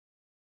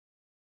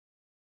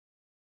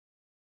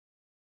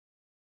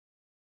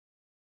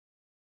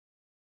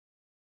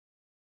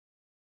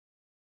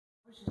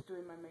was just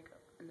doing my makeup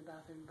in the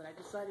bathroom, but I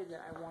decided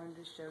that I wanted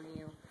to show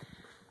you,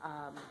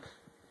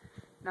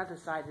 not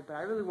decided, but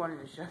I really wanted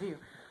to show you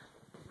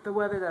the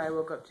weather that I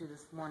woke up to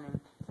this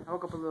morning. I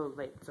woke up a little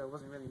late, so it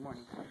wasn't really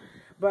morning.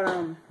 But,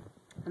 I'm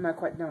not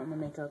quite done with my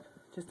makeup,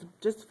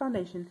 just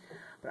foundation.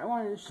 But I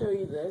wanted to show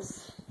you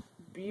this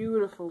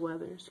beautiful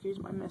weather. Excuse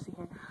my messy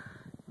hair.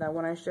 That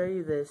when I show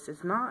you this,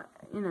 it's not,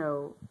 you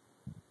know,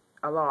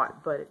 a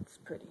lot, but it's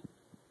pretty.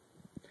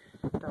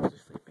 Dogs are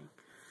sleeping.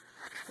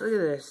 Look at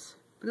this.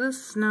 Look at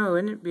this snow.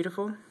 Isn't it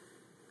beautiful?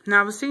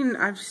 Now I've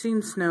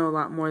seen snow a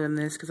lot more than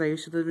this because I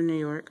used to live in New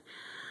York.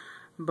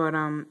 But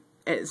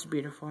it's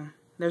beautiful.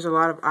 There's a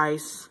lot of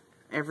ice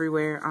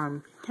everywhere.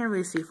 Can't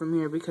really see from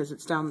here because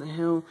it's down the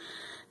hill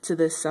to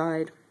this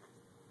side.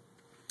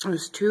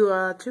 There's two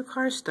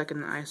cars stuck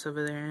in the ice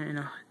over there, you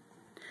know,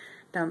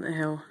 down the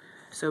hill.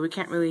 So we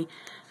can't really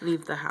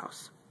leave the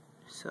house.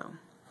 So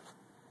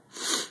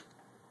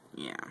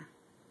yeah.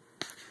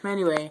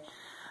 Anyway,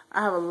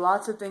 I have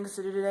lots of things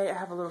to do today. I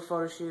have a little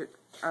photo shoot,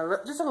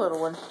 just a little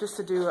one, just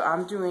to do.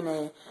 I'm doing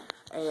wait,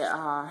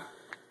 I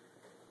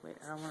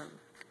don't want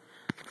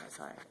to. Okay,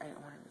 sorry, I didn't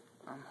want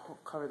to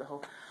cover the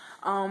whole.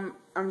 I'm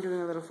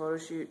doing a little photo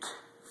shoot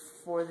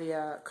for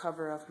the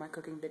cover of my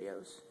cooking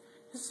videos.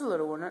 Just a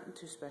little one, nothing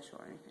too special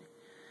or anything.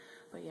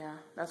 But yeah,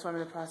 that's why I'm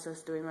in the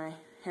process doing my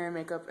hair and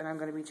makeup, and I'm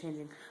gonna be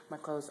changing my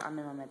clothes. I'm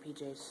in my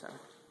PJs, so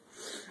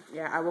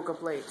yeah, I woke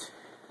up late,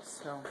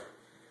 so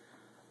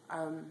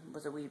I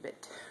was a wee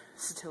bit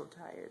still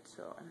tired.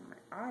 So and my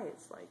eye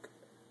is like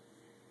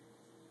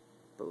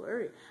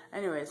blurry.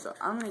 Anyway, so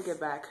I'm gonna get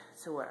back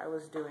to what I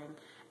was doing,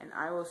 and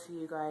I will see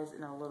you guys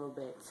in a little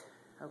bit.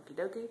 Okie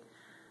dokie.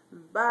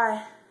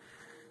 Bye.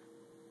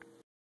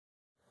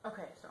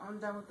 Okay, so I'm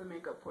done with the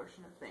makeup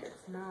portion of things.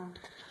 Now,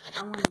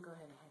 I want to go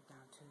ahead and head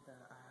down to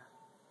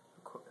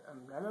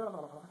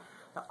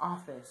the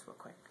office real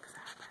quick, because I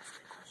have to ask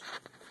you a question.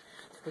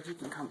 But you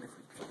can come with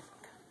me.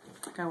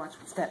 I gotta watch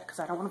my step, because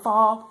I don't want to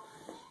fall.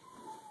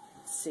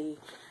 Let's see,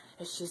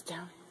 it's just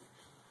down.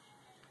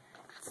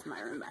 It's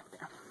my room back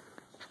there.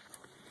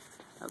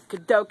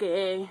 Okie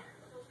dokie.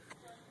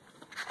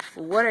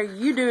 What are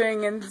you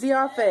doing in the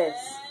office?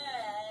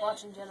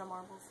 Watching Jenna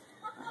Marbles.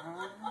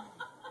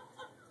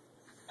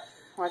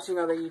 Watching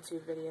other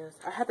YouTube videos.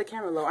 I had the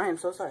camera low. I am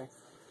so sorry.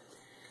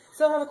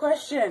 So I have a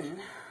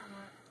question.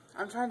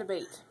 I'm trying to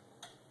bait.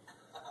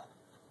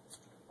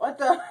 What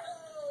the?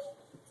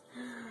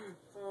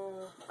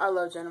 I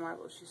love Jenna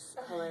Marbles. She's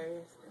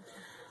hilarious.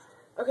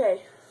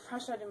 Okay. How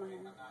should I do my hair?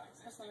 Want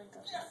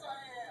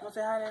to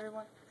say hi to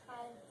everyone?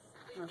 Hi.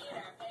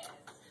 Okay.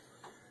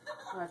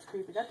 Oh, that's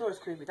creepy. That door's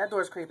creepy. That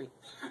door's creepy.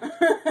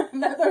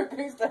 That door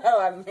creeps the hell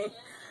out of me.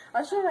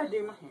 How should I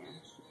do my hair?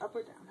 Up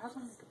or down? How's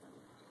my makeup?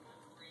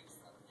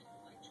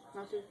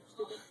 Not too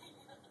stupid.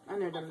 I've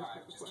never done this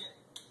part before.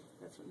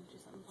 That's what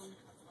just something fun.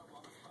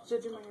 Should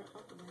I do my hair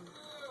up or down?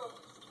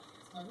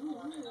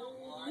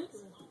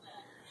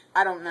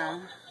 I don't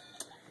know.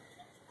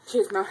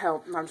 She's no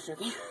help. No, I'm just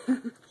joking.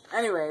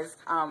 Anyways,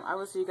 I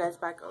will see you guys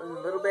back in a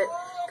little bit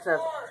because I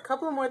have a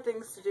couple of more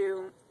things to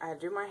do. I have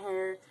to do my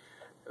hair.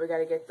 We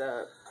gotta get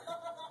the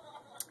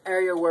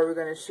area where we're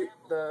gonna shoot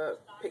the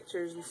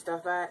pictures and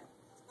stuff at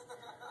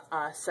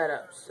set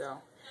up.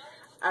 So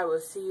I will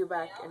see you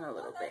back in a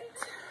little bit.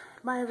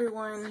 Bye,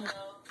 everyone.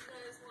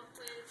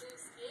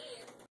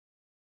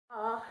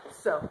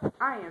 So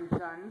I am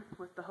done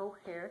with the whole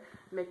hair,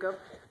 makeup,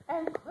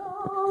 and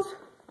clothes.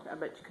 I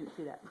bet you couldn't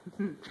see that.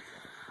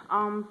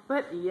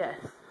 But yes.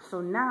 So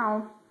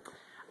now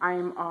I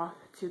am off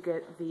to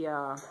get the.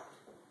 Hold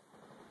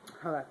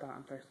on, I thought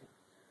I'm thirsty.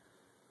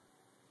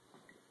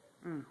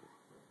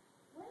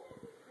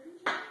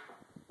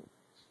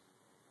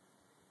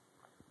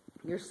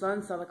 Your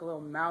son sounds like a little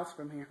mouse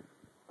from here.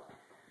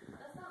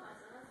 That's not my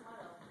son, that's my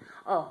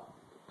dog. Oh,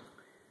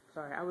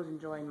 sorry. I was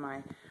enjoying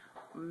my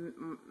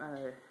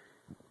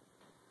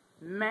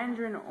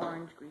mandarin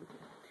orange green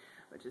tea,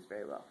 which is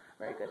very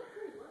very good.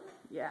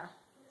 Yeah,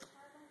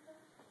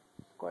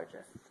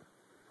 gorgeous.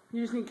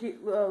 You just need to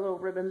keep little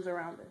ribbons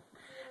around it.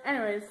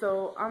 Anyway,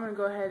 so I'm gonna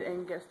go ahead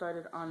and get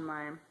started on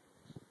my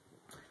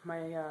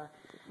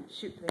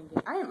shoot thing.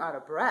 I am out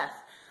of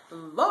breath.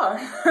 Lord,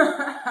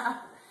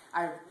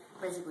 I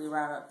basically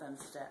ran up them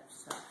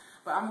steps. So.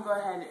 But I'm gonna go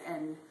ahead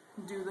and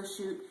do the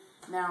shoot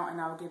now, and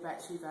I'll get back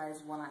to you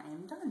guys when I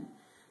am done.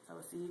 So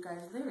I'll see you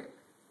guys later.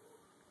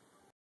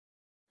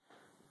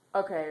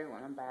 Okay,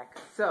 everyone, I'm back.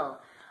 So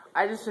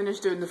I just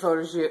finished doing the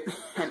photo shoot,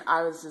 and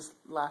I was just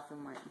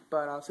laughing my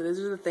butt off. So these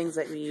are the things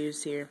that we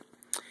use here.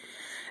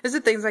 These are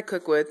the things I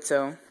cook with.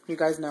 So you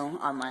guys know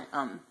on my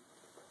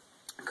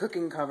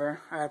cooking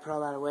cover, I had put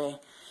all that away,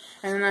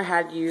 and then I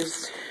had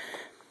used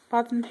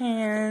pots and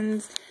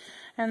pans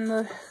and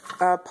the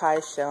pie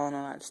shell and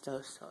all that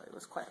stuff. So it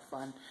was quite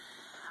fun.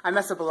 I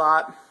mess up a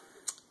lot.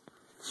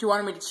 She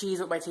wanted me to cheese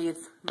with my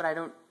teeth, but I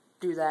don't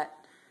do that.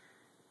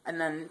 And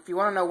then if you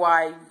want to know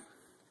why,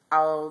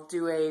 I'll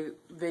do a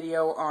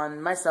video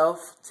on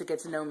myself to get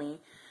to know me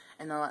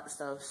and all that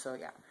stuff. So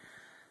yeah.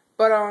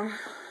 But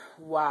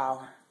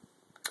wow.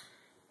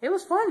 It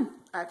was fun,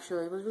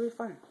 actually. It was really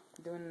fun.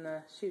 doing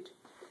the shoot.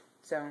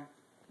 So,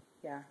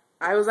 yeah.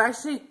 I was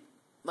actually,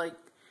 like,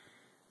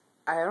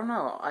 I don't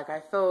know, like, I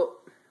felt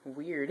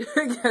weird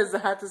because I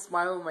had to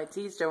smile with my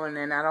teeth showing,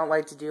 and I don't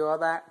like to do all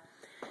that.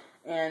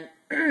 And,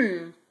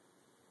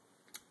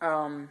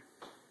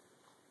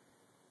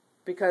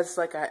 because,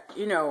 like,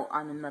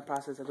 I'm in my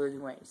process of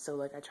losing weight, so,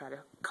 like, I try to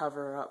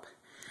cover up.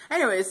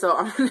 Anyway, so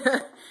I'm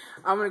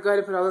gonna go ahead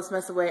and put all this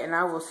mess away, and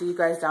I will see you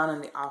guys down in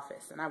the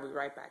office, and I'll be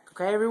right back.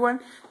 Okay, everyone?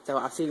 So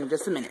I'll see you in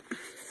just a minute.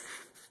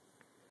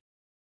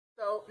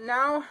 So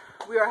now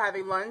we are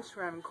having lunch.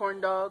 We're having corn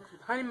dogs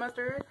with honey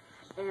mustard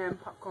and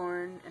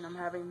popcorn, and I'm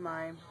having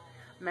my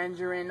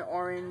mandarin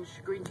orange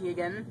green tea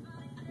again.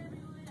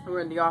 We're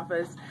in the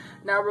office.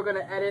 Now we're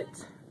gonna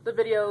edit the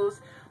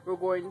videos. We're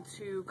going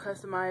to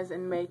customize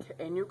and make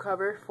a new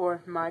cover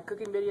for my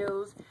cooking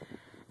videos.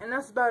 And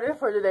that's about it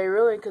for today,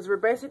 really, because we're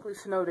basically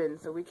snowed in,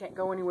 so we can't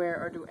go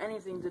anywhere or do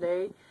anything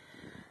today,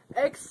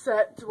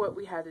 except what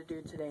we had to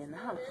do today in the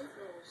house.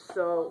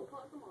 So,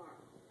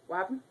 what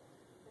happened?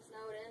 We're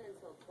snowed in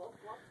until 12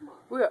 o'clock tomorrow.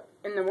 We are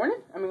in the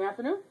morning? I mean,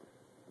 afternoon?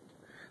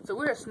 So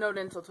we are snowed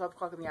in until 12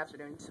 o'clock in the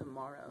afternoon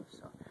tomorrow,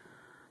 so,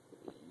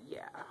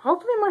 yeah.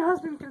 Hopefully my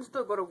husband can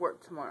still go to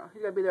work tomorrow.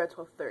 He's gonna be there at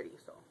 12:30,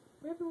 so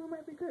maybe we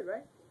might be good,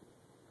 right?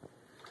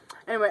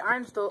 Anyway,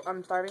 I'm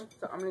starving,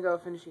 so I'm gonna go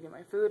finish eating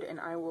my food, and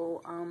I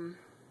will,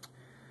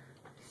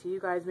 see you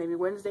guys maybe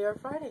Wednesday or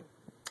Friday.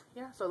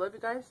 Yeah, so I love you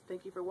guys.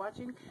 Thank you for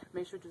watching.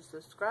 Make sure to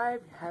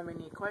subscribe. If you have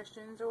any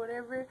questions or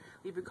whatever,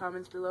 leave your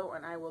comments below,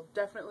 and I will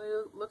definitely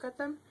look at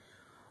them.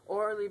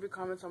 Or leave your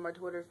comments on my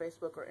Twitter,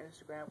 Facebook, or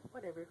Instagram,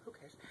 whatever, who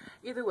cares.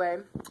 Either way,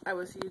 I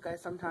will see you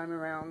guys sometime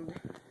around,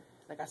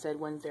 like I said,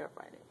 Wednesday or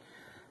Friday.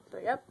 So,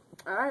 yep.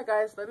 Alright,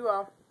 guys. Love you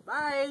all.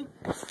 Bye.